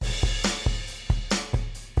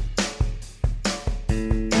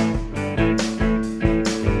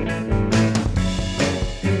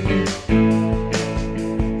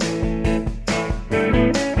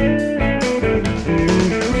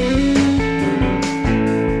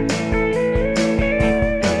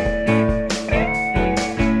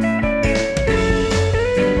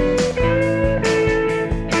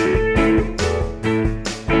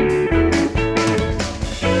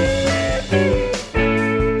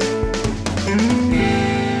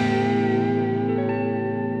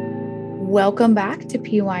Welcome back to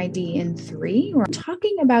PYD in 3. We're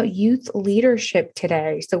talking about youth leadership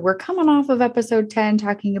today. So we're coming off of episode 10,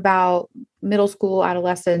 talking about middle school,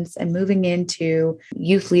 adolescence, and moving into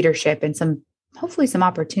youth leadership and hopefully some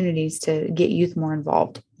opportunities to get youth more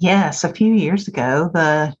involved. Yes, a few years ago,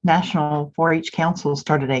 the National 4-H Council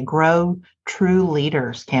started a Grow True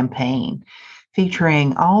Leaders campaign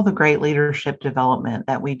featuring all the great leadership development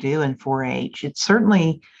that we do in 4-H. It's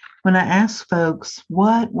certainly, when I ask folks,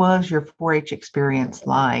 what was your 4-H experience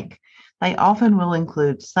like? They often will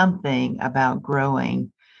include something about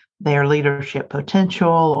growing their leadership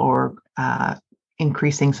potential or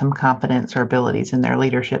increasing some confidence or abilities in their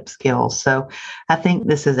leadership skills. So I think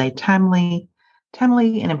this is a timely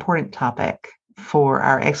and important topic for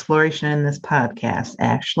our exploration in this podcast,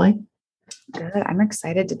 Ashley. Good. I'm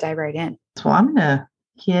excited to dive right in. So I'm going to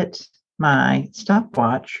get my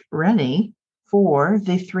stopwatch ready for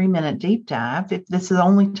the 3-minute deep dive. If this is the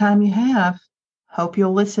only time you have, hope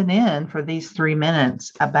you'll listen in for these 3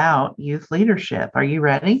 minutes about youth leadership. Are you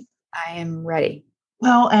ready? I am ready.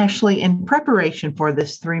 Well, Ashley, in preparation for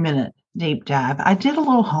this 3-minute deep dive, I did a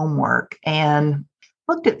little homework and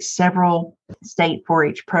looked at several state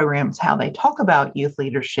 4-H programs, how they talk about youth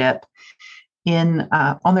leadership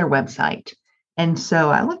on their website. And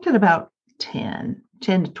so I looked at about 10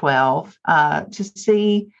 to 12 to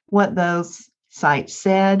see what those sites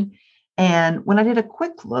said. And when I did a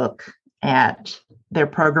quick look at their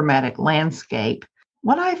programmatic landscape,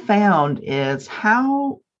 what I found is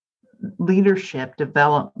how leadership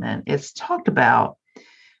development is talked about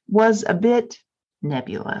was a bit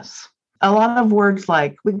nebulous. A lot of words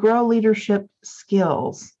like we grow leadership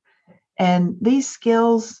skills, and these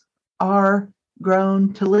skills are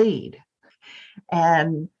grown to lead.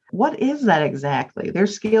 And what is that exactly? They're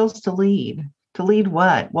skills to lead. To lead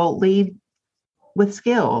what? Well, lead with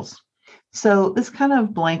skills. So this kind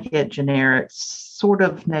of blanket, generic, sort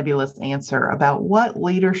of nebulous answer about what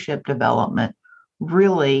leadership development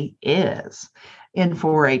really is in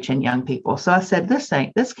 4-H and young people. So I said,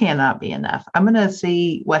 this cannot be enough. I'm going to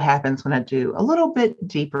see what happens when I do a little bit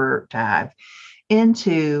deeper dive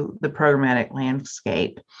into the programmatic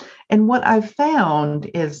landscape. And what I've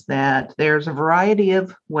found is that there's a variety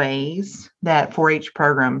of ways that 4-H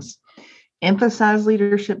programs emphasize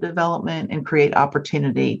leadership development and create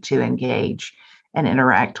opportunity to engage and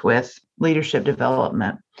interact with leadership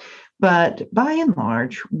development. But by and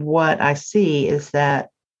large, what I see is that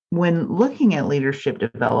when looking at leadership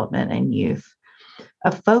development in youth,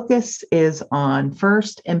 a focus is on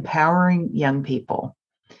first empowering young people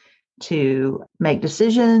to make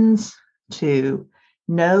decisions, to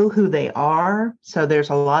know who they are. So there's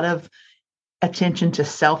a lot of attention to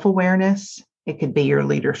self-awareness. It could be your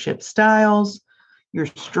leadership styles, your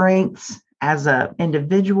strengths as an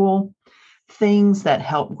individual, things that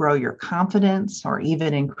help grow your confidence or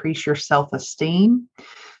even increase your self-esteem.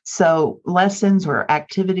 So lessons or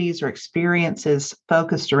activities or experiences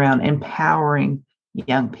focused around empowering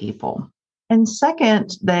young people. And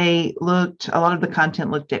second, a lot of the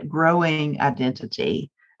content looked at growing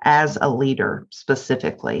identity as a leader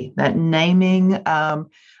specifically, that naming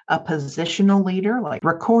a positional leader like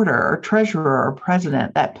recorder or treasurer or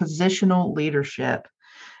president, that positional leadership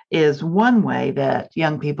is one way that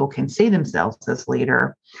young people can see themselves as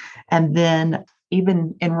leader. And then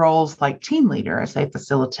even in roles like team leader as they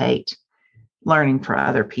facilitate learning for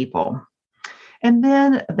other people. And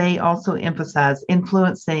then they also emphasize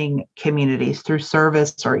influencing communities through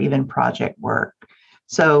service or even project work.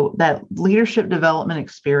 So that leadership development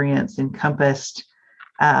experience encompassed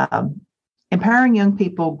empowering young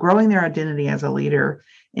people, growing their identity as a leader,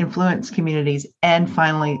 influence communities, and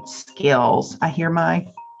finally, skills. I hear my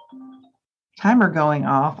timer going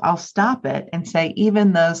off. I'll stop it and say,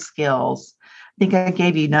 even those skills. I think I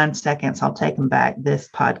gave you 9 seconds. I'll take them back this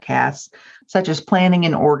podcast, such as planning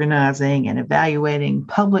and organizing and evaluating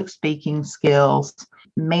public speaking skills,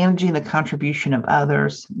 managing the contribution of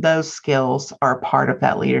others. Those skills are part of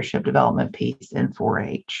that leadership development piece in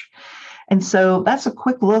 4-H. And so that's a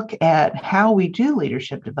quick look at how we do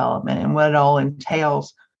leadership development and what it all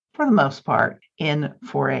entails for the most part in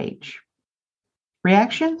 4-H.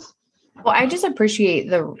 Reactions? Well, I just appreciate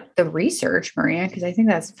the research, Maria, because I think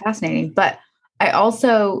that's fascinating. But I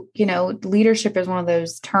also, leadership is one of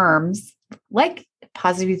those terms like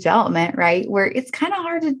positive development, right? Where it's kind of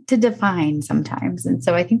hard to define sometimes. And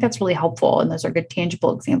so I think that's really helpful. And those are good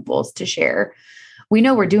tangible examples to share. We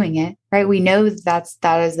know we're doing it, right? We know that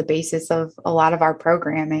is the basis of a lot of our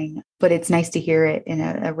programming, but it's nice to hear it in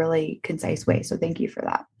a really concise way. So thank you for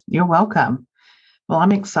that. You're welcome. Well,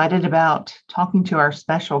 I'm excited about talking to our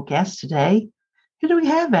special guest today. Who do we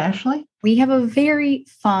have, Ashley? We have a very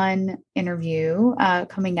fun interview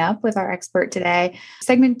coming up with our expert today.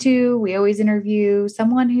 Segment 2, we always interview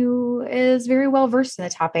someone who is very well versed in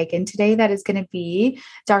the topic. And today that is going to be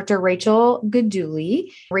Dr. Rachel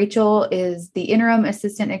Guduli. Rachel is the Interim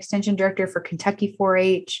Assistant Extension Director for Kentucky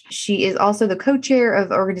 4-H. She is also the co-chair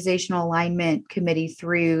of Organizational Alignment Committee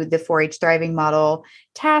through the 4-H Thriving Model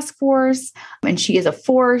Task Force. And she is a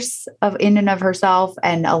force in and of herself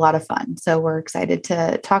and a lot of fun. So we're excited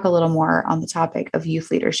to talk a little more on the topic of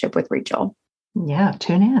youth leadership with Rachel. Yeah,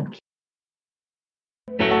 tune in.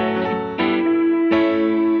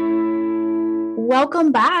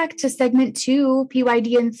 Welcome back to segment 2,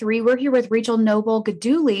 PYDN 3. We're here with Rachel Noble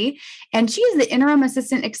Guduli, and she is the Interim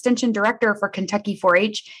Assistant Extension Director for Kentucky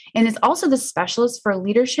 4-H and is also the Specialist for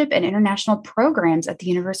Leadership and International Programs at the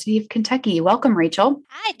University of Kentucky. Welcome, Rachel.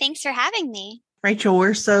 Hi, thanks for having me. Rachel,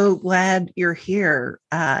 we're so glad you're here.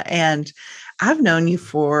 And I've known you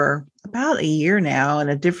for about a year now in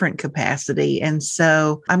a different capacity. And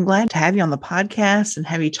so I'm glad to have you on the podcast and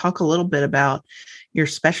have you talk a little bit about your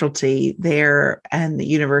specialty there and the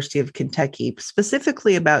University of Kentucky,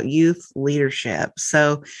 specifically about youth leadership.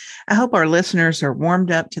 So I hope our listeners are warmed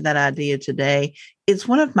up to that idea today. It's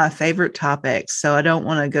one of my favorite topics, so I don't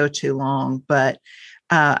want to go too long, but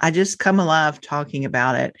I just come alive talking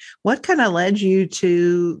about it. What kind of led you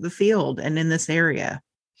to the field and in this area?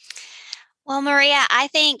 Well, Maria, I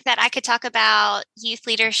think that I could talk about youth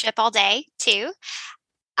leadership all day, too.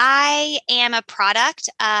 I am a product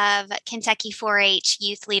of Kentucky 4-H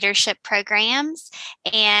youth leadership programs,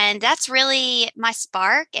 and that's really my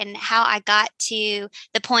spark and how I got to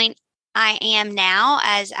the point I am now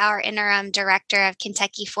as our interim director of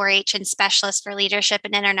Kentucky 4-H and specialist for leadership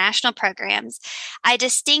and international programs. I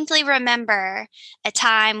distinctly remember a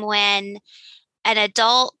time when an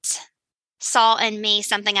adult saw in me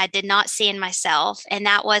something I did not see in myself, and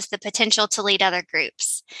that was the potential to lead other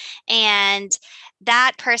groups. And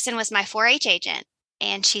that person was my 4-H agent,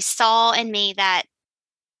 and she saw in me that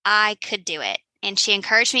I could do it. And she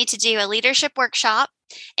encouraged me to do a leadership workshop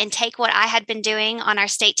and take what I had been doing on our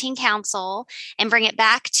state teen council and bring it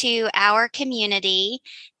back to our community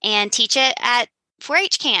and teach it at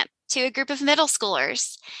 4-H camp to a group of middle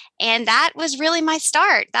schoolers. And that was really my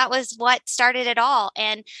start. That was what started it all.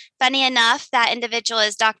 And funny enough, that individual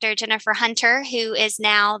is Dr. Jennifer Hunter, who is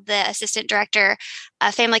now the Assistant Director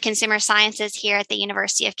of Family Consumer Sciences here at the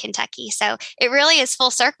University of Kentucky. So it really is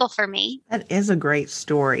full circle for me. That is a great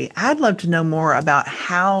story. I'd love to know more about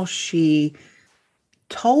how she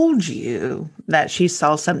told you that she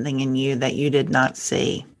saw something in you that you did not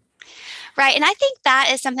see. Right. And I think that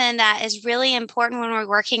is something that is really important when we're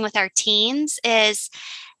working with our teens is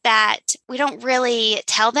that we don't really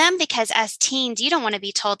tell them, because as teens, you don't want to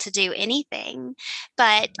be told to do anything.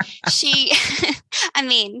 But she,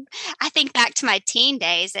 I think back to my teen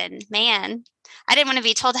days and man, I didn't want to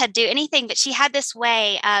be told how to do anything, but she had this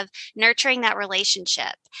way of nurturing that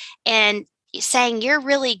relationship and saying, you're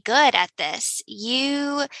really good at this.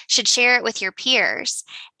 You should share it with your peers.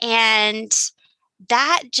 And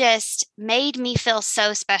that just made me feel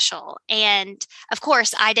so special. And of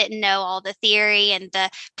course, I didn't know all the theory and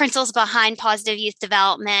the principles behind positive youth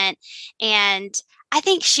development. And I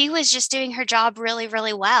think she was just doing her job really,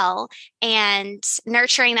 really well and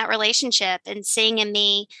nurturing that relationship and seeing in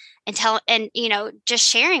me and just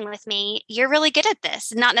sharing with me, you're really good at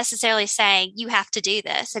this, not necessarily saying you have to do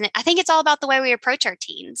this. And I think it's all about the way we approach our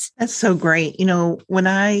teens. That's so great. When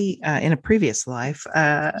I, in a previous life,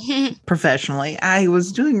 professionally, I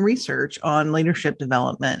was doing research on leadership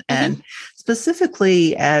development and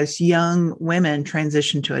specifically as young women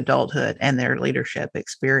transition to adulthood and their leadership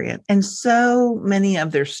experience. And so many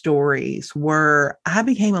of their stories were, I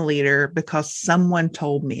became a leader because someone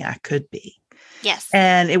told me I could be. Yes.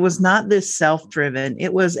 And it was not this self-driven.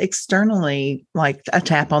 It was externally like a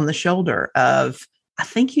tap on the shoulder of, I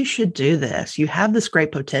think you should do this. You have this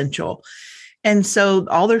great potential. And so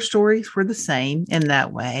all their stories were the same in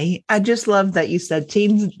that way. I just love that you said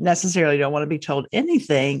teens necessarily don't want to be told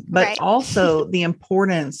anything, but right. Also the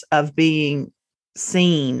importance of being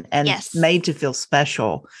seen and yes. made to feel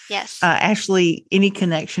special. Yes. Ashley, any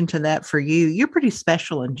connection to that for you? You're pretty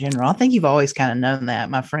special in general. I think you've always kind of known that,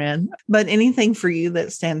 my friend. But anything for you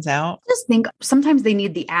that stands out? I just think sometimes they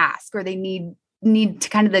need the ask or they need to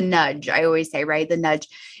kind of the nudge. I always say, right? The nudge.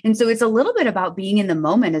 And so it's a little bit about being in the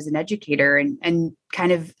moment as an educator and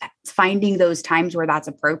kind of finding those times where that's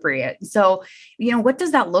appropriate. So, what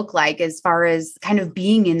does that look like as far as kind of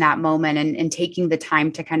being in that moment and taking the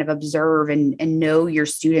time to kind of observe and know your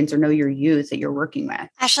students or know your youth that you're working with?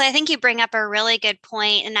 Ashley, I think you bring up a really good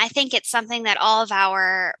point, and I think it's something that all of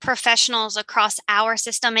our professionals across our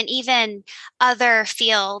system and even other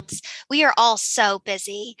fields, we are all so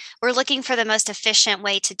busy. We're looking for the most efficient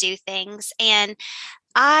way to do things. And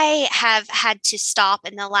I have had to stop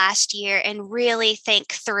in the last year and really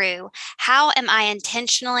think through, how am I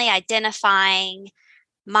intentionally identifying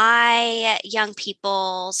my young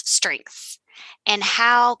people's strengths? And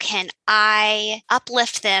how can I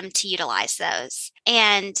uplift them to utilize those?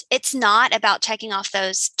 And it's not about checking off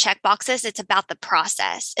those check boxes. It's about the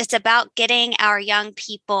process. It's about getting our young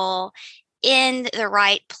people in the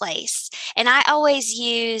right place. And I always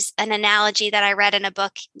use an analogy that I read in a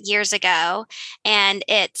book years ago. And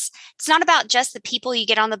it's not about just the people you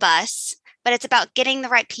get on the bus, but it's about getting the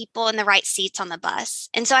right people in the right seats on the bus.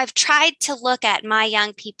 And so I've tried to look at my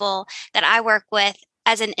young people that I work with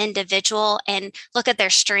as an individual and look at their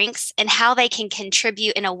strengths and how they can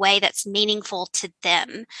contribute in a way that's meaningful to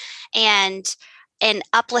them, and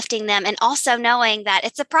uplifting them, and also knowing that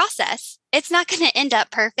it's a process. It's not going to end up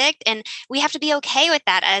perfect. And we have to be okay with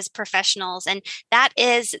that as professionals. And that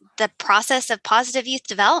is the process of positive youth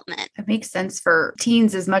development. It makes sense for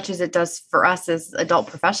teens as much as it does for us as adult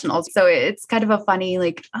professionals. So it's kind of a funny,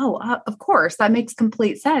 of course, that makes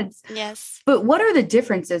complete sense. Yes. But what are the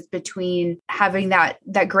differences between having that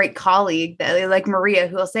great colleague that, like Maria,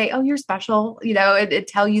 who will say, "Oh, you're special," and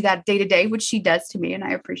tell you that day to day, which she does to me, and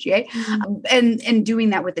I appreciate, and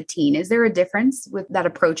doing that with a teen? Is there a difference with that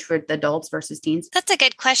approach for the adults versus teens? That's a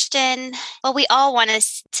good question. Well, we all want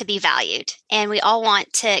us to be valued, and we all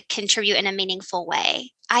want to contribute in a meaningful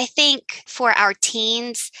way. I think for our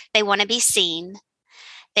teens, they want to be seen,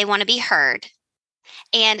 they want to be heard.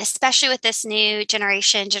 And especially with this new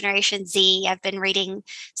generation, Generation Z, I've been reading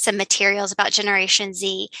some materials about Generation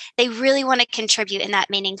Z. They really want to contribute in that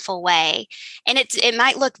meaningful way. And it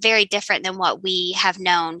might look very different than what we have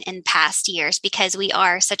known in past years, because we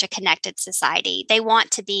are such a connected society. They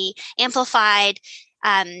want to be amplified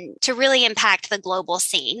to really impact the global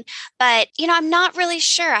scene. But, I'm not really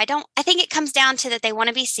sure. I think it comes down to that they want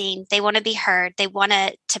to be seen, they want to be heard, they want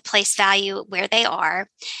to place value where they are.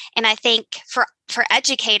 And I think for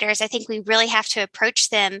educators, I think we really have to approach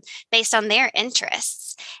them based on their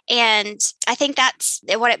interests. And I think that's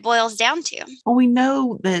what it boils down to. Well, we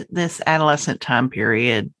know that this adolescent time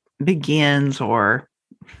period begins,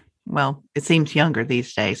 it seems younger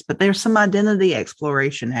these days, but there's some identity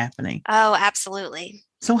exploration happening. Oh, absolutely.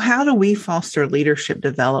 So how do we foster leadership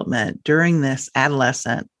development during this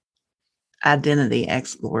adolescent identity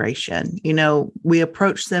exploration? We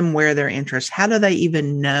approach them where their interests. How do they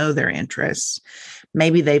even know their interests?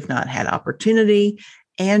 Maybe they've not had opportunity,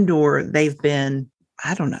 or they've been,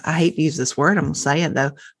 I don't know, I hate to use this word, I'm going to say it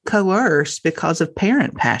though, coerced because of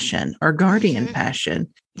parent passion or guardian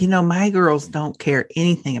passion. My girls don't care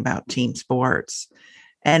anything about team sports.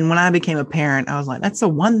 And when I became a parent, I was like, that's the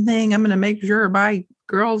one thing I'm going to make sure my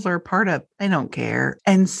girls are part of. They don't care.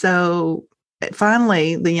 And so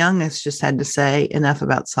finally, the youngest just had to say enough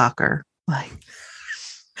about soccer.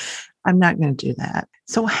 I'm not going to do that.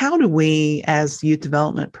 So how do we, as youth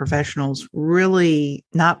development professionals, really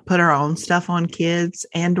not put our own stuff on kids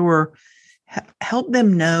or help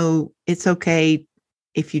them know it's okay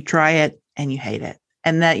if you try it and you hate it,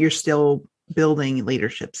 and that you're still building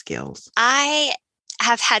leadership skills? I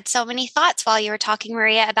have had so many thoughts while you were talking,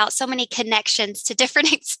 Maria, about so many connections to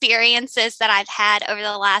different experiences that I've had over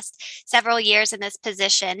the last several years in this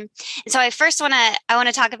position. And so I want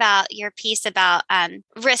to talk about your piece about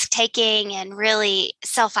risk taking and really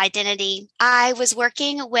self-identity. I was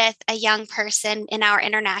working with a young person in our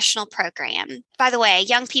international program. By the way,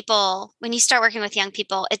 young people, when you start working with young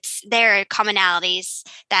people, there are commonalities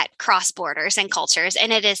that cross borders and cultures,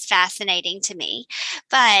 and it is fascinating to me.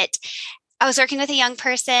 But I was working with a young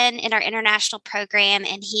person in our international program,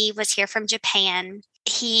 and he was here from Japan.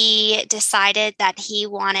 He decided that he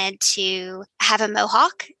wanted to have a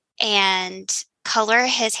mohawk and color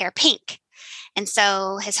his hair pink. And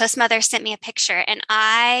so his host mother sent me a picture, and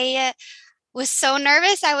I was so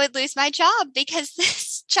nervous I would lose my job because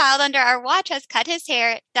this child under our watch has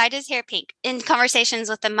dyed his hair pink. In conversations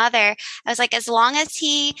with the mother, I was like, as long as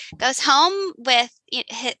he goes home with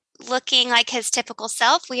looking like his typical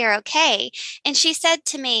self, we are okay. And she said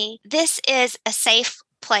to me, this is a safe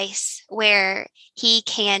place where he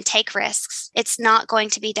can take risks. It's not going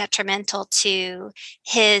to be detrimental to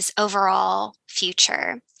his overall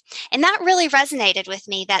future. And that really resonated with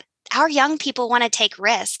me, that our young people want to take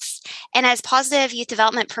risks. And as positive youth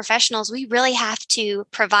development professionals, we really have to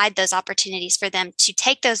provide those opportunities for them to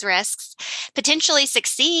take those risks, potentially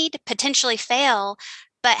succeed, potentially fail,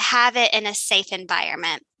 but have it in a safe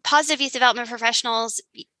environment. Positive youth development professionals,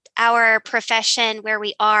 our profession where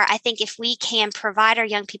we are, I think if we can provide our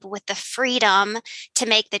young people with the freedom to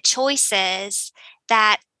make the choices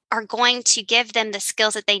that are going to give them the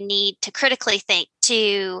skills that they need to critically think,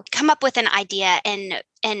 to come up with an idea and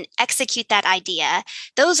execute that idea.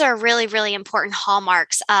 Those are really, really important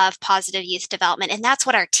hallmarks of positive youth development. And that's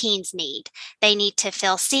what our teens need. They need to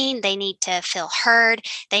feel seen. They need to feel heard.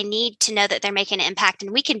 They need to know that they're making an impact.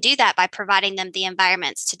 And we can do that by providing them the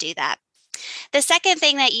environments to do that. The second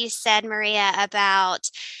thing that you said, Maria, about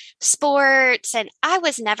sports, and I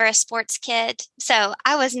was never a sports kid, so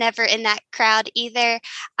I was never in that crowd either.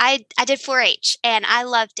 I did 4-H and I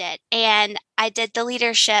loved it, and I did the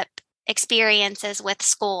leadership experiences with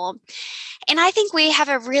school. And I think we have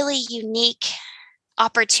a really unique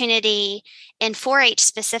opportunity in 4-H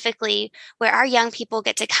specifically, where our young people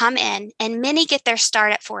get to come in, and many get their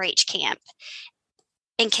start at 4-H camp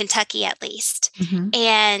in Kentucky, at least. Mm-hmm.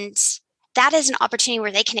 And that is an opportunity where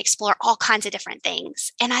they can explore all kinds of different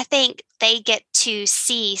things. And I think they get to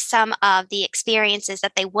see some of the experiences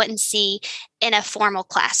that they wouldn't see in a formal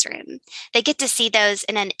classroom. They get to see those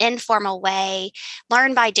in an informal way,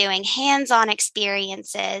 learn by doing hands-on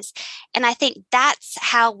experiences. And I think that's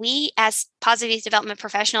how we, as positive youth development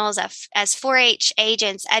professionals, as 4-H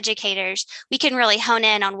agents, educators, we can really hone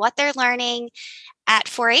in on what they're learning at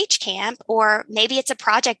 4-H camp, or maybe it's a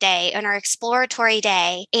project day and our exploratory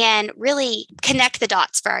day, and really connect the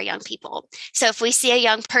dots for our young people. So if we see a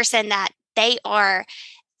young person that they are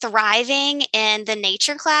thriving in the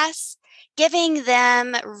nature class, giving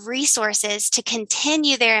them resources to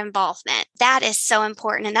continue their involvement, that is so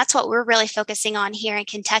important. And that's what we're really focusing on here in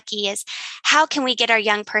Kentucky, is how can we get our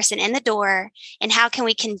young person in the door, and how can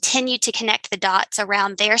we continue to connect the dots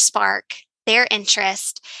around their spark, their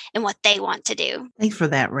interest, and what they want to do. Thanks for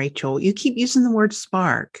that, Rachel. You keep using the word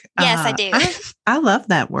spark. Yes, I do. I love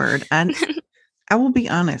that word. I will be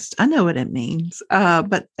honest, I know what it means,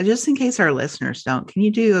 but just in case our listeners don't, can you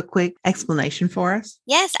do a quick explanation for us?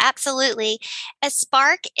 Yes, absolutely. A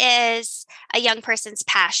spark is a young person's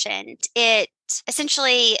passion. It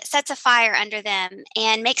essentially sets a fire under them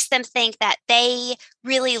and makes them think that they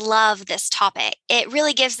really love this topic. It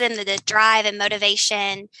really gives them the drive and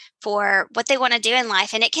motivation for what they want to do in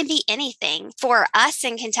life. And it can be anything. For us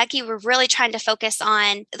in Kentucky, we're really trying to focus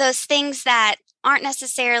on those things that aren't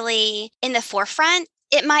necessarily in the forefront.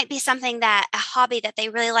 It might be something a hobby that they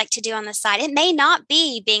really like to do on the side. It may not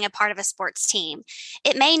be being a part of a sports team.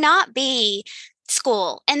 It may not be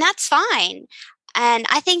school, and that's fine. And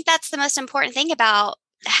I think that's the most important thing about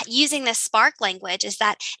using this spark language, is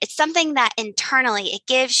that it's something that internally it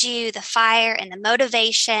gives you the fire and the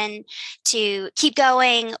motivation to keep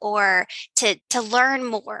going, or to learn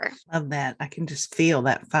more. Love that. I can just feel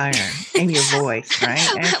that fire in your voice,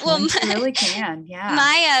 right? Well, You really can. Yeah.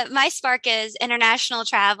 My spark is international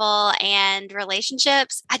travel and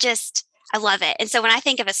relationships. I love it. And so when I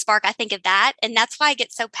think of a spark, I think of that. And that's why I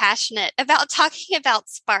get so passionate about talking about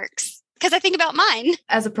sparks, because I think about mine.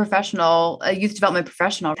 As a professional, a youth development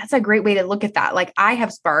professional, that's a great way to look at that. Like, I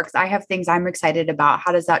have sparks, I have things I'm excited about.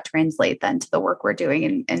 How does that translate then to the work we're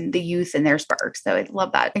doing and the youth and their sparks? So I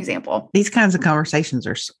love that example. These kinds of conversations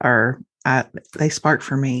they spark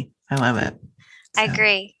for me. I love it. So. I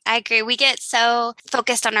agree. We get so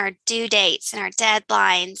focused on our due dates and our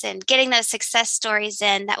deadlines and getting those success stories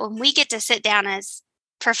in, that when we get to sit down as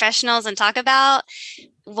professionals and talk about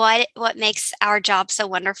what makes our job so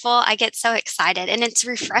wonderful, I get so excited, and it's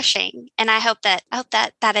refreshing. And I hope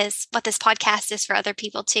that is what this podcast is for other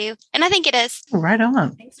people too. And I think it is. Right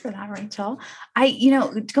on. Thanks for that, Rachel.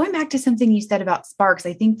 Going back to something you said about sparks,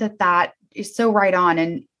 I think that is so right on.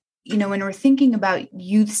 And when we're thinking about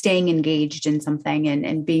youth staying engaged in something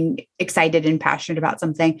and being excited and passionate about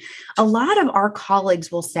something, a lot of our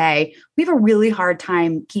colleagues will say we have a really hard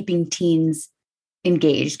time keeping teens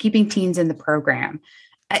engaged, keeping teens in the program.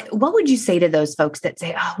 What would you say to those folks that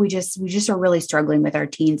say, "Oh, we just are really struggling with our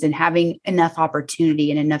teens and having enough opportunity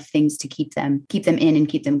and enough things to keep them in and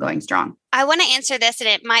keep them going strong"? I want to answer this, and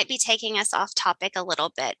it might be taking us off topic a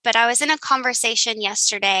little bit, but I was in a conversation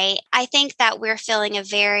yesterday. I think that we're feeling a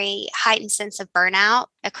very heightened sense of burnout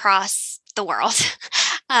across the world.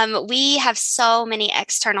 We have so many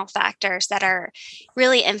external factors that are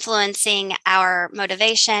really influencing our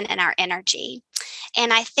motivation and our energy.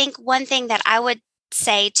 And I think one thing that I would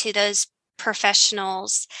say to those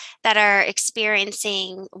professionals that are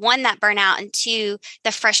experiencing, one, that burnout, and two,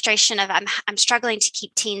 the frustration of I'm struggling to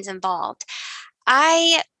keep teens involved.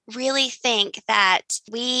 I really think that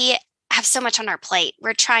we have so much on our plate.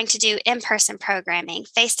 We're trying to do in-person programming,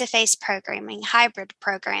 face-to-face programming, hybrid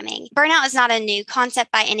programming. Burnout is not a new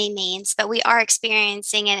concept by any means, but we are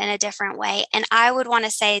experiencing it in a different way. And I would want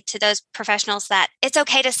to say to those professionals that it's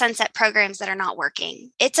okay to sunset programs that are not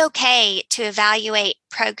working. It's okay to evaluate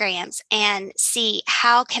programs and see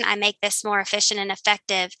how can I make this more efficient and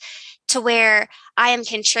effective to where I am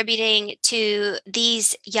contributing to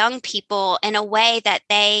these young people in a way that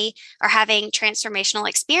they are having transformational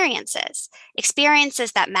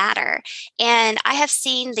experiences that matter. And I have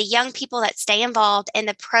seen the young people that stay involved in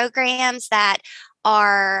the programs that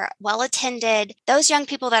are well attended. Those young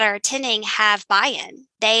people that are attending have buy-in.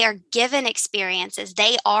 They are given experiences.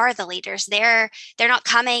 They are the leaders. They're not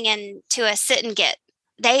coming into a sit and get.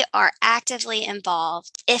 They are actively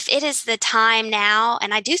involved. If it is the time now,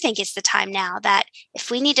 and I do think it's the time now, that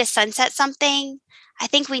if we need to sunset something, I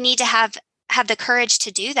think we need to have the courage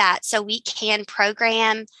to do that so we can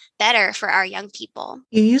program better for our young people.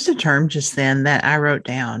 You used a term just then that I wrote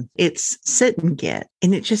down. It's sit and get.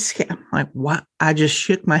 And it just, I'm like, what? I just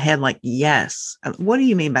shook my head like, yes. What do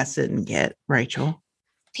you mean by sit and get, Rachel?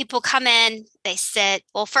 People come in, they sit.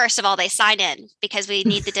 Well, first of all, they sign in because we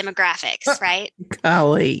need the demographics, right?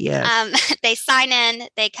 Golly, yes. They sign in,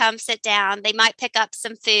 they come sit down. They might pick up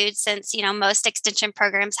some food since, most extension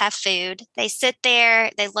programs have food. They sit there,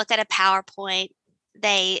 they look at a PowerPoint,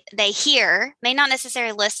 they hear, may not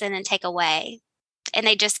necessarily listen and take away. And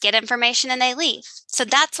they just get information and they leave. So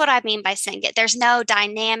that's what I mean by saying it. There's no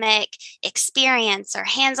dynamic experience or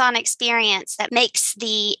hands-on experience that makes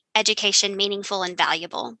the education meaningful and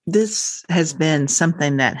valuable. This has been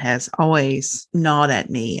something that has always gnawed at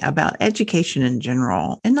me about education in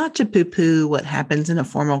general, and not to poo-poo what happens in a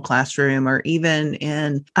formal classroom or even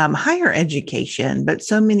in higher education. But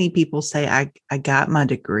so many people say, I got my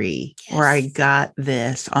degree, yes, or I got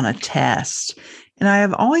this on a test. And I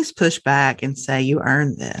have always pushed back and say, you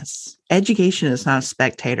earned this. Education is not a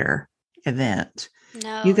spectator event.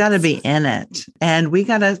 No, you got to be in it. And we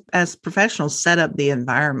got to, as professionals, set up the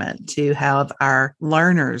environment to have our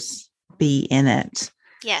learners be in it.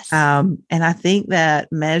 Yes. And I think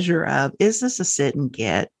that measure of, is this a sit and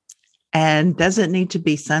get? And does it need to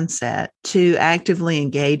be sunset to actively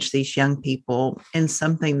engage these young people in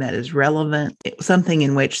something that is relevant, something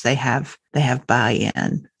in which they have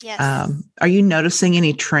buy-in? Yes. Are you noticing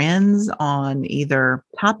any trends on either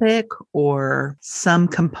topic or some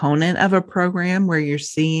component of a program where you're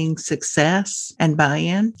seeing success and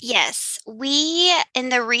buy-in? Yes. We, in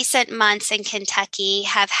the recent months in Kentucky,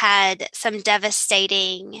 have had some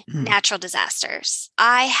devastating natural disasters.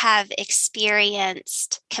 I have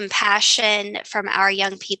experienced compassion from our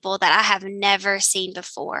young people that I have never seen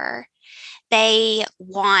before. They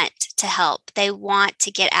want to help. They want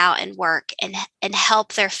to get out and work and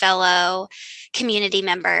help their fellow community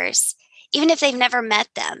members, even if they've never met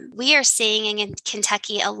them. We are seeing in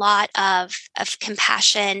Kentucky a lot of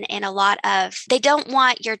compassion and a lot of, they don't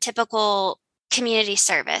want your typical community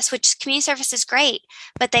service, which community service is great,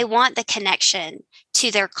 but they want the connection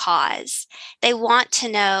to their cause. They want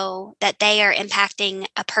to know that they are impacting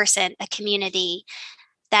a person, a community,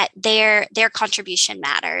 that their contribution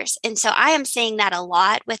matters. And so I am seeing that a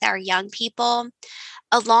lot with our young people,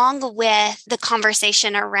 along with the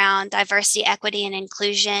conversation around diversity, equity, and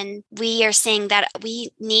inclusion. We are seeing that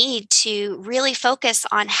we need to really focus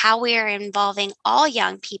on how we are involving all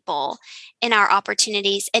young people in our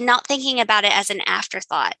opportunities and not thinking about it as an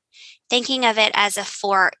afterthought, thinking of it as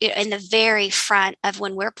in the very front of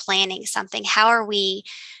when we're planning something. How are we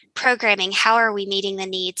programming? How are we meeting the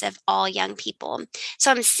needs of all young people?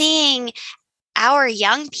 So I'm seeing our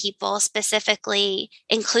young people specifically,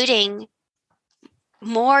 including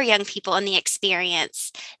more young people in the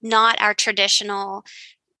experience, not our traditional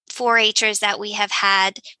 4-Hers that we have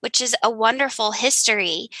had, which is a wonderful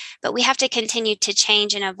history, but we have to continue to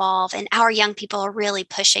change and evolve. And our young people are really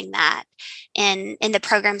pushing that in the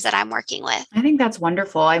programs that I'm working with. I think that's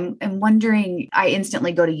wonderful. I'm wondering, I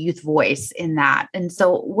instantly go to Youth Voice in that. And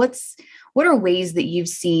so what are ways that you've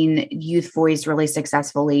seen Youth Voice really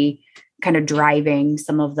successfully kind of driving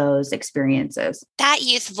some of those experiences? That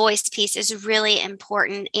Youth Voice piece is really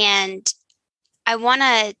important. And I want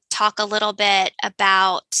to talk a little bit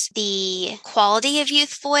about the quality of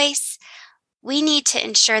Youth Voice. We need to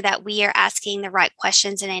ensure that we are asking the right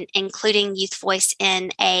questions and including Youth Voice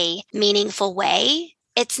in a meaningful way.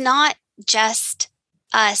 It's not just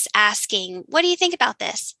us asking, what do you think about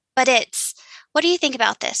this? But it's, what do you think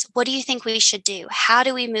about this? What do you think we should do? How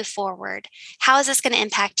do we move forward? How is this going to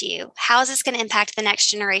impact you? How is this going to impact the next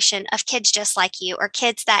generation of kids just like you, or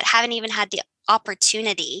kids that haven't even had the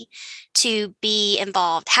opportunity to be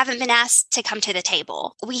involved, haven't been asked to come to the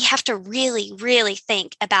table? We have to really, really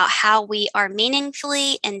think about how we are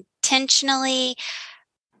meaningfully, intentionally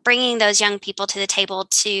bringing those young people to the table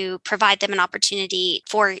to provide them an opportunity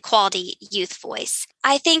for quality youth voice.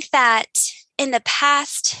 I think that in the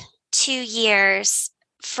past 2 years,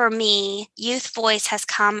 for me, youth voice has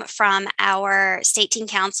come from our state teen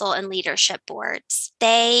council and leadership boards.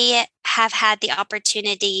 They have had the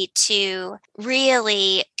opportunity to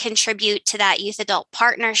really contribute to that youth adult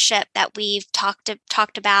partnership that we've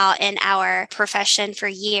talked about in our profession for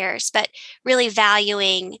years, but really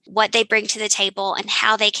valuing what they bring to the table and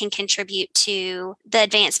how they can contribute to the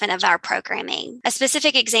advancement of our programming. A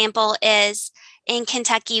specific example is in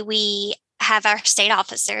Kentucky, we have our state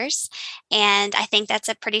officers, and I think that's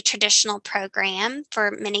a pretty traditional program for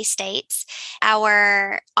many states.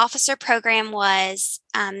 Our officer program was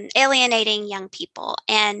alienating young people.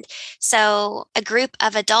 And so a group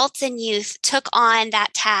of adults and youth took on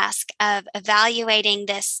that task of evaluating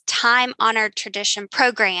this time-honored tradition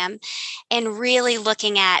program and really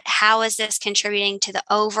looking at how is this contributing to the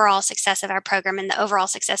overall success of our program and the overall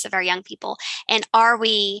success of our young people. And are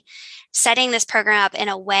we setting this program up in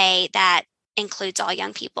a way that includes all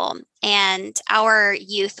young people? And our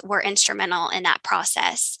youth were instrumental in that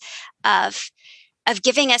process of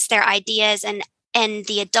giving us their ideas and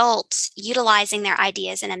the adults utilizing their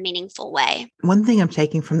ideas in a meaningful way. One thing I'm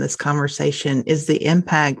taking from this conversation is the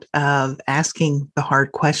impact of asking the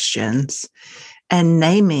hard questions and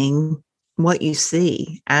naming what you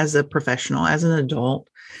see as a professional, as an adult,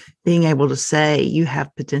 being able to say you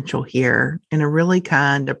have potential here in a really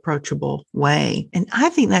kind, approachable way. And I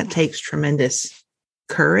think that takes tremendous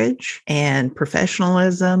courage and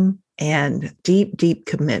professionalism and deep, deep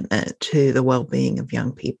commitment to the well-being of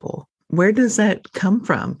young people. Where does that come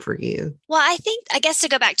from for you? Well, I guess to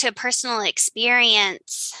go back to a personal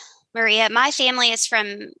experience, Maria, my family is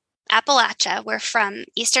from Appalachia. We're from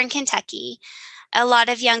Eastern Kentucky. A lot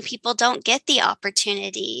of young people don't get the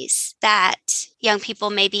opportunities that young people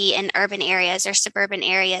maybe in urban areas or suburban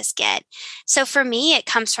areas get. So for me, it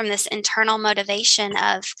comes from this internal motivation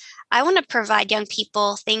of, I want to provide young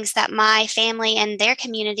people things that my family and their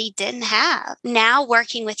community didn't have. Now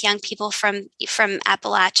working with young people from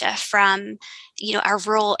Appalachia, from our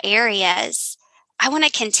rural areas, I want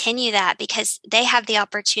to continue that because they have the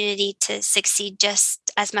opportunity to succeed just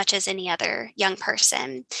as much as any other young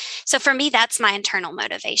person. So for me, that's my internal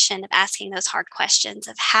motivation of asking those hard questions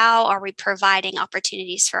of how are we providing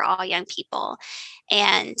opportunities for all young people?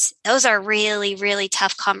 And those are really, really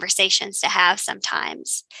tough conversations to have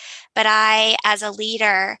sometimes. But as a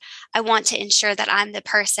leader, I want to ensure that I'm the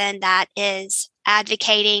person that is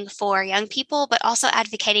advocating for young people, but also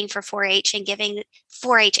advocating for 4-H and giving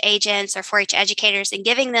 4-H agents or 4-H educators and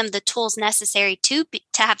giving them the tools necessary to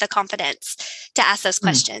have the confidence to ask those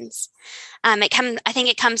questions. I think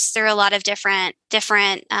it comes through a lot of different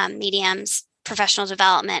mediums: professional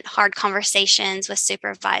development, hard conversations with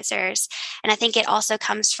supervisors. And I think it also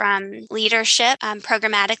comes from leadership,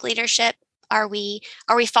 programmatic leadership. Are we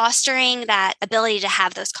fostering that ability to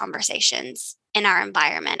have those conversations in our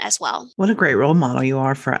environment as well? What a great role model you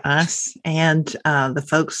are for us and the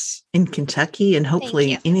folks in Kentucky and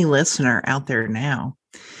hopefully any listener out there now.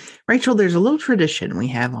 Rachel, there's a little tradition we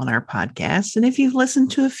have on our podcast. And if you've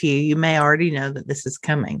listened to a few, you may already know that this is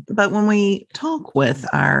coming. But when we talk with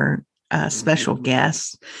our special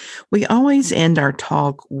guests, we always end our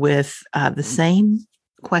talk with the same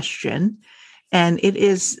question. And it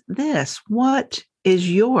is this: what is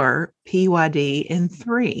your PYD in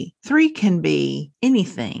 3? 3 can be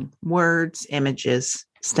anything: words, images,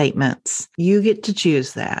 statements. You get to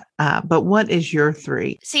choose that. But what is your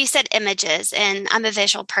 3? So you said images, and I'm a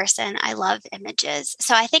visual person. I love images.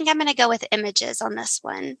 So I think I'm going to go with images on this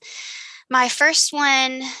one. My first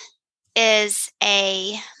one is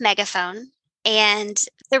a megaphone. And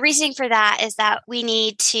the reasoning for that is that we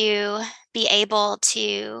need to be able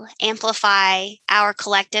to amplify our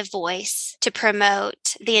collective voice to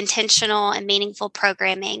promote the intentional and meaningful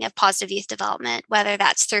programming of positive youth development, whether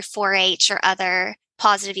that's through 4-H or other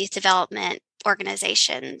positive youth development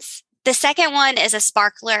organizations. The second one is a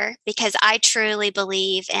sparkler, because I truly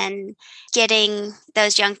believe in getting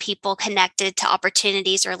those young people connected to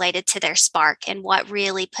opportunities related to their spark and what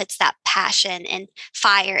really puts that passion and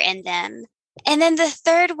fire in them. And then the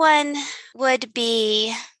third one would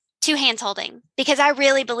be two hands holding, because I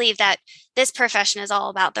really believe that this profession is all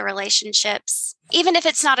about the relationships. Even if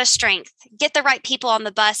it's not a strength, get the right people on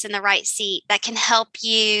the bus in the right seat that can help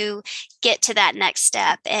you get to that next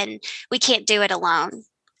step. And we can't do it alone.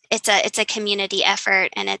 It's a community effort,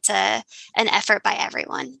 and it's an effort by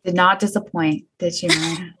everyone. Did not disappoint, did you,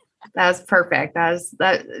 Maria? That's perfect. That's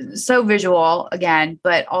so visual again,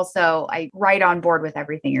 but also I right on board with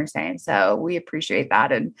everything you're saying. So we appreciate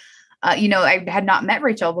that. And I had not met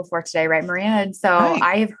Rachel before today, right, Maria? And so Right.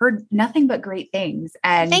 I have heard nothing but great things.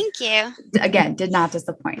 And Thank you. Again, did not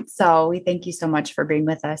disappoint. So we thank you so much for being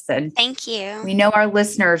with us. And Thank you. we know our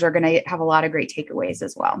listeners are going to have a lot of great takeaways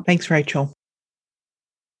as well. Thanks, Rachel.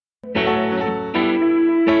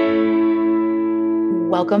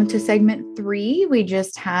 Welcome to segment 3. We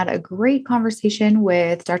just had a great conversation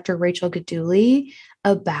with Dr. Rachel Giduli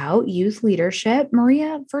about youth leadership.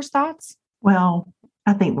 Maria, first thoughts? Well,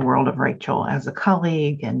 I think the world of Rachel as a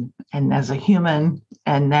colleague and as a human,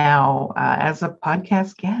 and now as a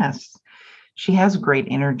podcast guest. She has great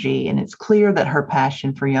energy, and it's clear that her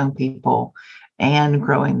passion for young people and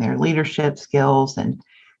growing their leadership skills and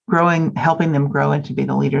helping them grow into be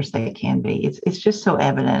the leaders they can be. It's just so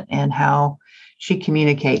evident in how she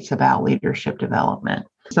communicates about leadership development.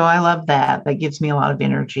 So I love that. That gives me a lot of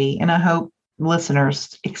energy, and I hope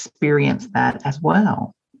listeners experience that as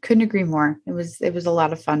well. Couldn't agree more. It was a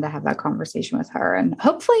lot of fun to have that conversation with her, and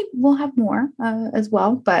hopefully we'll have more as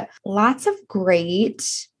well. But lots of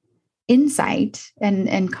great insight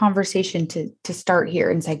and conversation to start here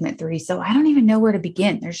in segment 3. So I don't even know where to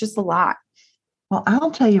begin. There's just a lot. Well,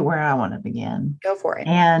 I'll tell you where I want to begin. Go for it.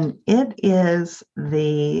 And it is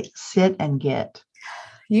the sit and get.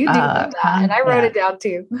 You do love that. And I wrote it down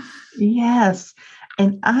too. Yes.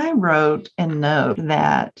 And I wrote a note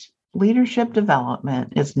that leadership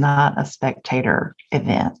development is not a spectator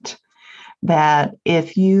event. That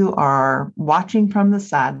if you are watching from the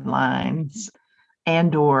sidelines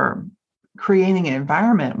and or creating an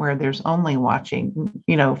environment where there's only watching,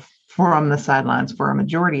 from the sidelines for a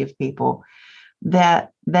majority of people, that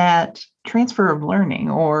transfer of learning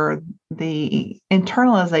or the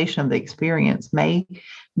internalization of the experience may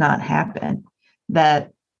not happen,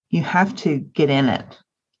 that you have to get in it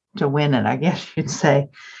to win it, I guess you'd say,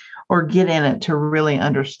 or get in it to really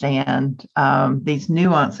understand these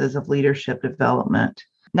nuances of leadership development.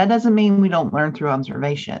 That doesn't mean we don't learn through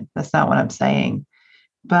observation. That's not what I'm saying.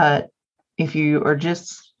 But if you are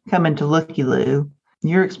just coming to looky-loo,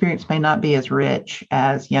 your experience may not be as rich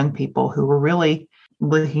as young people who are really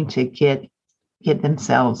looking to get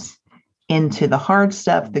themselves into the hard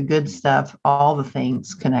stuff, the good stuff, all the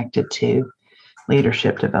things connected to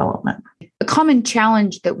leadership development. A common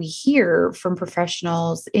challenge that we hear from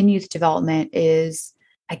professionals in youth development is,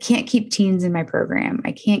 I can't keep teens in my program.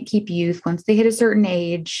 I can't keep youth once they hit a certain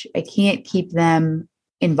age. I can't keep them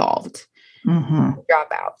involved.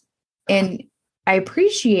 Drop out. And I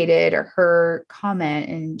appreciated her comment,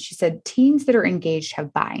 and she said, teens that are engaged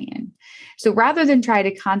have buy-in. So rather than try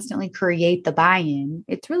to constantly create the buy-in,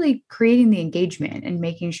 it's really creating the engagement and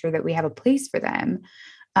making sure that we have a place for them,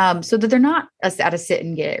 so that they're not at a sit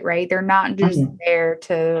and get, right? They're not just there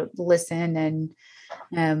to listen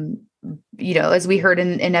and, as we heard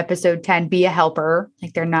in episode 10, be a helper.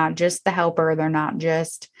 Like, they're not just the helper. We're not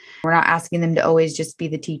asking them to always just be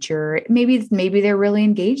the teacher. Maybe they're really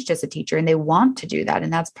engaged as a teacher and they want to do that,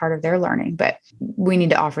 and that's part of their learning, but we need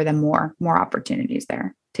to offer them more opportunities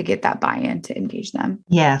there to get that buy-in, to engage them.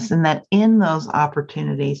 Yes. And that in those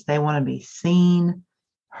opportunities, they want to be seen,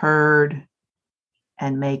 heard,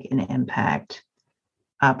 and make an impact.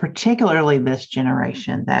 Particularly this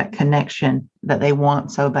generation, that connection that they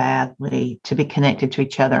want so badly, to be connected to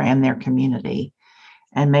each other and their community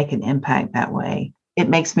and make an impact that way. It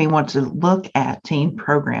makes me want to look at teen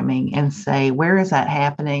programming and say, where is that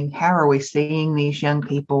happening? How are we seeing these young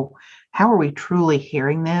people? How are we truly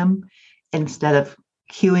hearing them instead of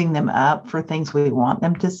queuing them up for things we want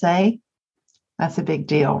them to say? That's a big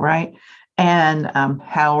deal, right? And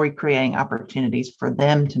how are we creating opportunities for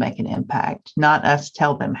them to make an impact? Not us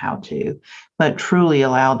tell them how to, but truly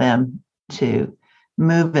allow them to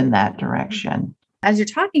move in that direction. As you're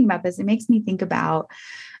talking about this, it makes me think about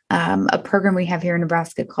a program we have here in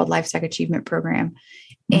Nebraska called Livestock Achievement Program.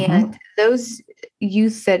 And those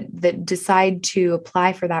youth that decide to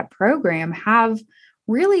apply for that program have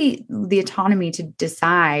really the autonomy to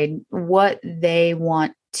decide what they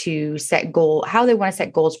want to how they want to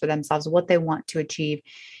set goals for themselves, what they want to achieve.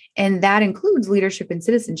 And that includes leadership and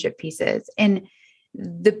citizenship pieces. And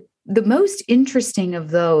the most interesting of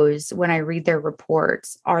those, when I read their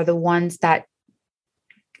reports, are the ones that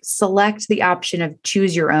select the option of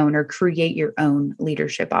choose your own or create your own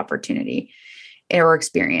leadership opportunity or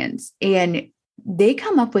experience. And they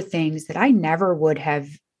come up with things that I never would have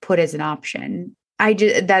put as an option. That's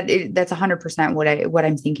 100% what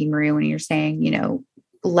I'm thinking, Maria, when you're saying,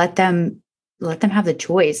 let them have the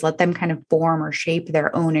choice, let them kind of form or shape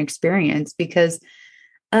their own experience, because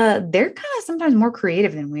they're kind of sometimes more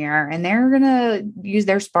creative than we are, and they're going to use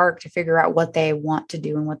their spark to figure out what they want to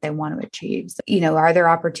do and what they want to achieve. So, are there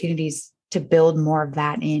opportunities to build more of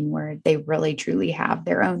that in where they really truly have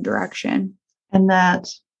their own direction? And that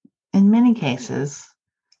in many cases,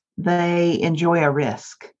 they enjoy a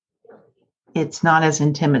risk. It's not as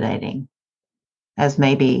intimidating as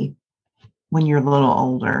maybe when you're a little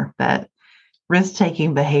older. That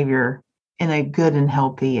risk-taking behavior in a good and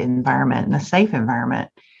healthy environment, in a safe environment,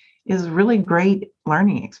 is a really great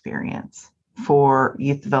learning experience for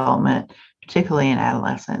youth development, particularly in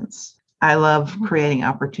adolescence. I love creating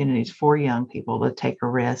opportunities for young people to take a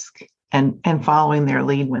risk and following their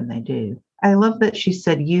lead when they do. I love that she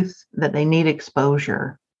said that they need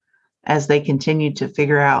exposure as they continue to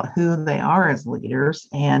figure out who they are as leaders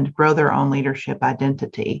and grow their own leadership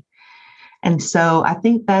identity. And so I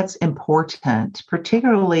think that's important,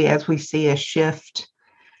 particularly as we see a shift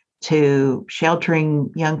to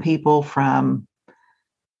sheltering young people from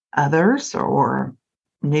others or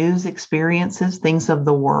news experiences, things of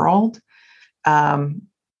the world,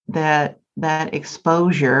 that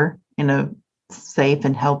exposure in a safe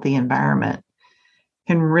and healthy environment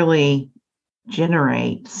can really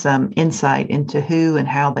generate some insight into who and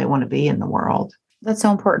how they want to be in the world. That's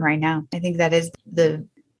so important right now. I think that is the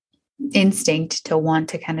instinct to want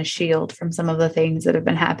to kind of shield from some of the things that have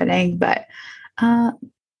been happening, but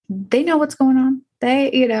they know what's going on.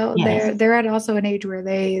 They, yes. they're at also an age where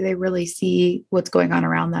they really see what's going on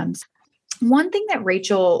around them. One thing that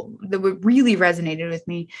really resonated with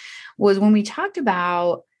me was when we talked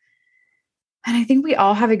about, and I think we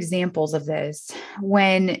all have examples of this,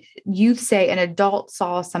 when youth say an adult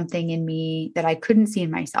saw something in me that I couldn't see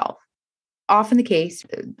in myself. Often the case,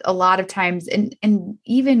 a lot of times, and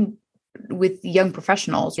even with young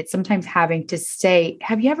professionals, it's sometimes having to say,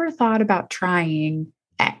 have you ever thought about trying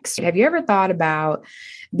X? Have you ever thought about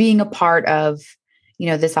being a part of,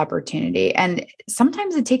 this opportunity? And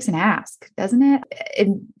sometimes it takes an ask, doesn't it?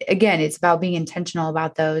 And again, it's about being intentional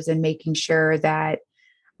about those and making sure that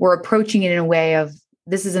we're approaching it in a way of,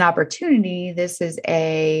 this is an opportunity. This is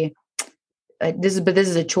a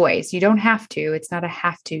choice. You don't have to. It's not a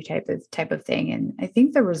have to type of thing. And I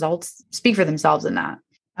think the results speak for themselves in that.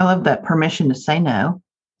 I love that permission to say no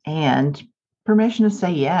and permission to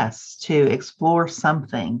say yes, to explore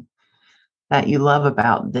something that you love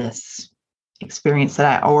about this experience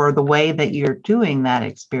or the way that you're doing that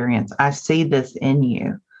experience. I see this in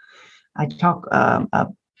you. I talk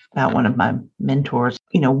about one of my mentors.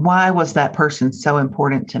 Why was that person so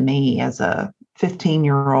important to me as a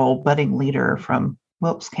 15-year-old budding leader from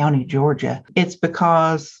Wilkes County, Georgia? It's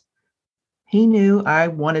because he knew I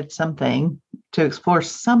wanted to explore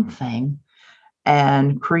something,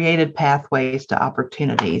 and created pathways to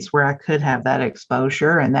opportunities where I could have that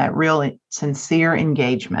exposure and that real sincere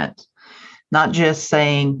engagement, not just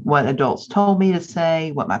saying what adults told me to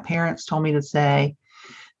say, what my parents told me to say,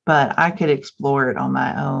 but I could explore it on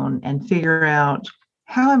my own and figure out,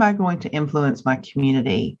 how am I going to influence my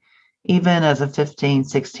community, even as a 15,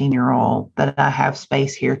 16-year-old, that I have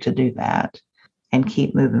space here to do that and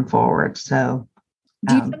keep moving forward. So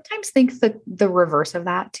do you sometimes think the reverse of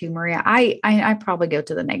that too, Maria? I probably go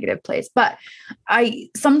to the negative place, but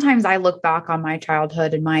sometimes I look back on my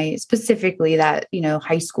childhood and specifically that,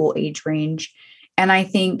 high school age range. And I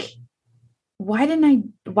think, why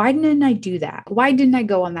didn't I do that? Why didn't I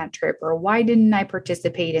go on that trip? Or why didn't I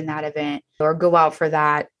participate in that event or go out for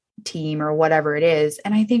that team or whatever it is?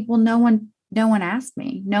 And I think, well, no one asked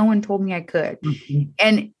me. No one told me I could. Mm-hmm.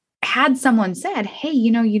 And had someone said, hey,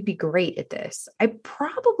 you'd be great at this, I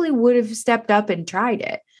probably would have stepped up and tried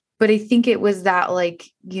it. But I think it was that,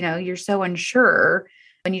 you're so unsure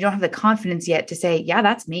when you don't have the confidence yet to say, yeah,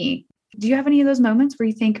 that's me. Do you have any of those moments where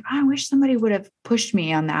you think, I wish somebody would have pushed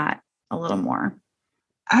me on that a little more?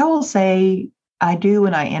 I will say I do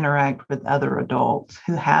when I interact with other adults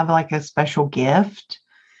who have a special gift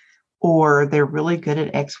or they're really good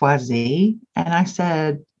at XYZ. And I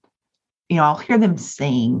said, I'll hear them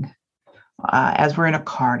sing as we're in a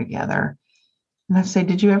car together. And I say,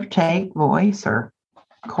 did you ever take voice or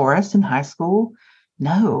chorus in high school?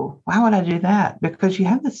 No. Why would I do that? Because you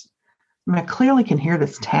have this, I clearly can hear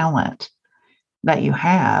this talent that you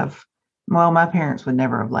have. Well, my parents would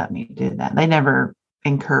never have let me do that. They never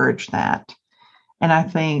encouraged that. And I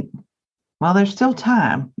think Well, there's still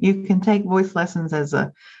time. You can take voice lessons as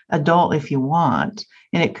an adult if you want,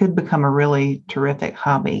 and it could become a really terrific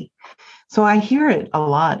hobby. So I hear it a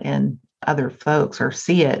lot in other folks or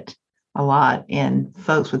see it a lot in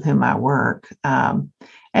folks with whom I work. And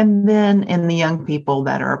then in the young people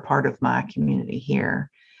that are a part of my community here,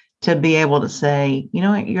 to be able to say,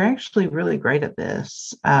 you're actually really great at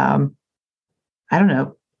this. I don't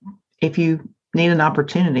know if you need an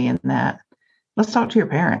opportunity in that. Let's talk to your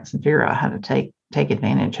parents and figure out how to take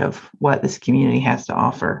advantage of what this community has to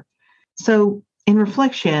offer. So in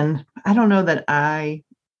reflection, I don't know that I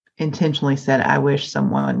intentionally said I wish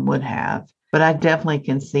someone would have, but I definitely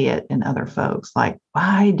can see it in other folks. Like,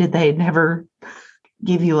 why did they never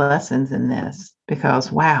give you lessons in this? Because,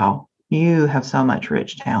 wow, you have so much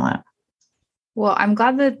rich talent. Well, I'm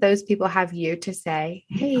glad that those people have you to say,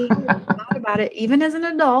 hey, I thought about it, even as an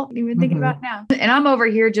adult, even thinking about it now. And I'm over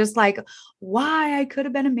here just like, why I could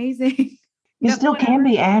have been amazing. You still can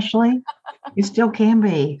be, Ashley. You still can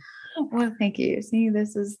be. Well, thank you. See,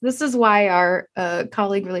 this is why our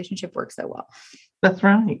colleague relationship works so well. That's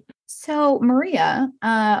right. So, Maria,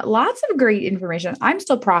 lots of great information. I'm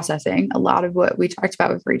still processing a lot of what we talked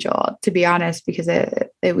about with Rachel, to be honest, because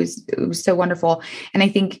it was so wonderful. And I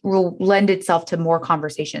think will lend itself to more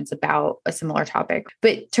conversations about a similar topic.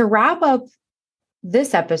 But to wrap up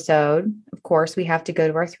this episode, of course, we have to go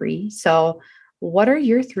to our 3. So what are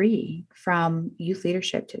your 3 from youth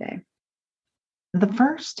leadership today? The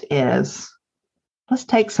first is, let's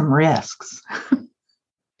take some risks.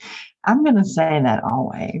 I'm going to say that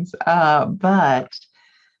always, but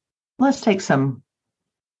let's take some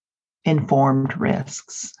informed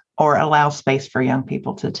risks or allow space for young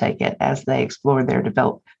people to take it as they explore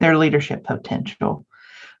their leadership potential.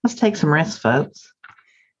 Let's take some risks, folks.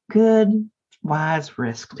 Good, wise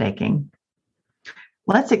risk taking.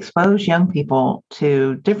 Let's expose young people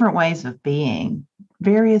to different ways of being,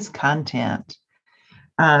 various content,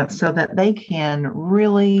 so that they can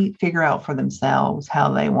really figure out for themselves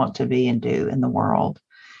how they want to be and do in the world.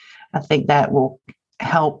 I think that will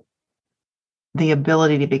help the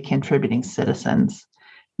ability to be contributing citizens,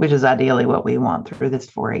 which is ideally what we want through this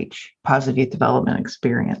 4-H positive youth development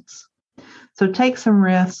experience. So take some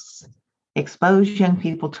risks, expose young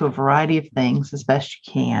people to a variety of things as best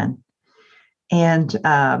you can, and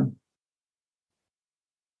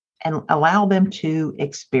allow them to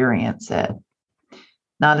experience it.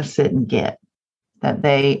 Not a sit and get, that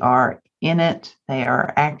they are in it, they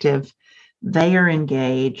are active, they are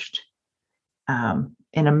engaged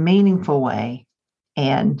in a meaningful way,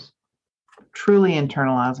 and truly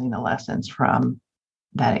internalizing the lessons from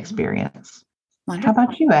that experience. Wonderful. How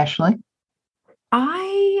about you, Ashley?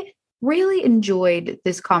 I really enjoyed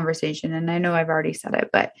this conversation, and I know I've already said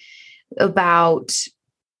it, but about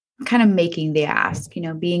kind of making the ask,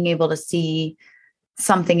 being able to see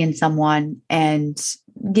something in someone and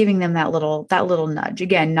giving them that little nudge.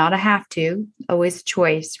 Again, not a have to, always a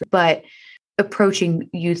choice, but approaching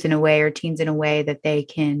youth in a way or teens in a way that they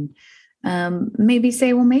can maybe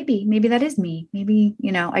say, well, maybe that is me. Maybe,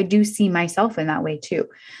 I do see myself in that way too.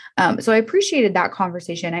 So I appreciated that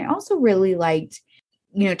conversation. I also really liked,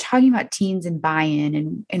 talking about teens and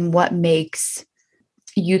buy-in and what makes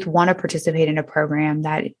youth want to participate in a program,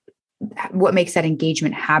 what makes that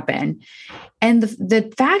engagement happen. And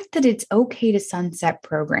the fact that it's okay to sunset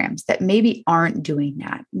programs that maybe aren't doing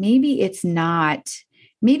that. Maybe it's not,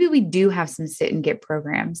 maybe we do have some sit and get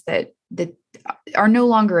programs that are no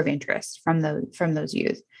longer of interest from those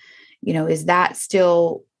youth. Is that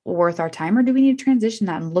still worth our time, or do we need to transition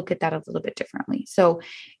that and look at that a little bit differently? So,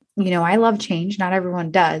 I love change. Not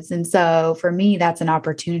everyone does. And so for me, that's an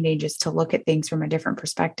opportunity just to look at things from a different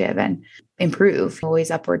perspective and improve,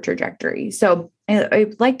 always upward trajectory. So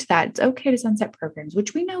I liked that. It's okay to sunset programs,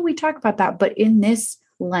 which we know we talk about that, but in this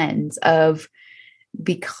lens of,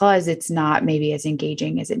 because it's not maybe as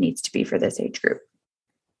engaging as it needs to be for this age group.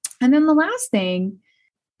 And then the last thing,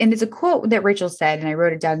 and it's a quote that Rachel said, and I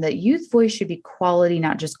wrote it down, that youth voice should be quality,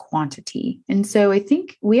 not just quantity. And so I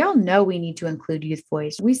think we all know we need to include youth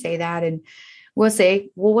voice. We say that and we'll say,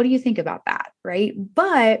 well, what do you think about that? Right.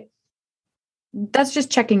 But that's just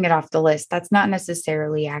checking it off the list. That's not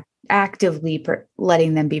necessarily actively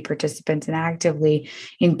letting them be participants and actively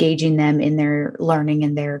engaging them in their learning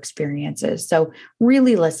and their experiences. So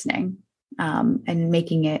really listening and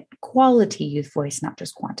making it quality youth voice, not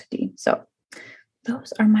just quantity. So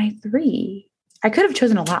those are my 3. I could have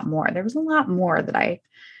chosen a lot more. There was a lot more that I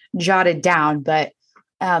jotted down, but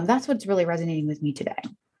that's what's really resonating with me today.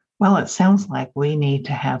 Well, it sounds like we need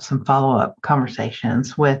to have some follow-up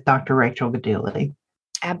conversations with Dr. Rachel Gaduli.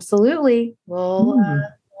 Absolutely. We'll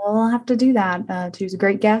We'll have to do that. She was a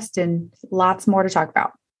great guest and lots more to talk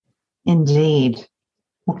about. Indeed.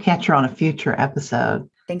 We'll catch her on a future episode.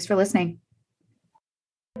 Thanks for listening.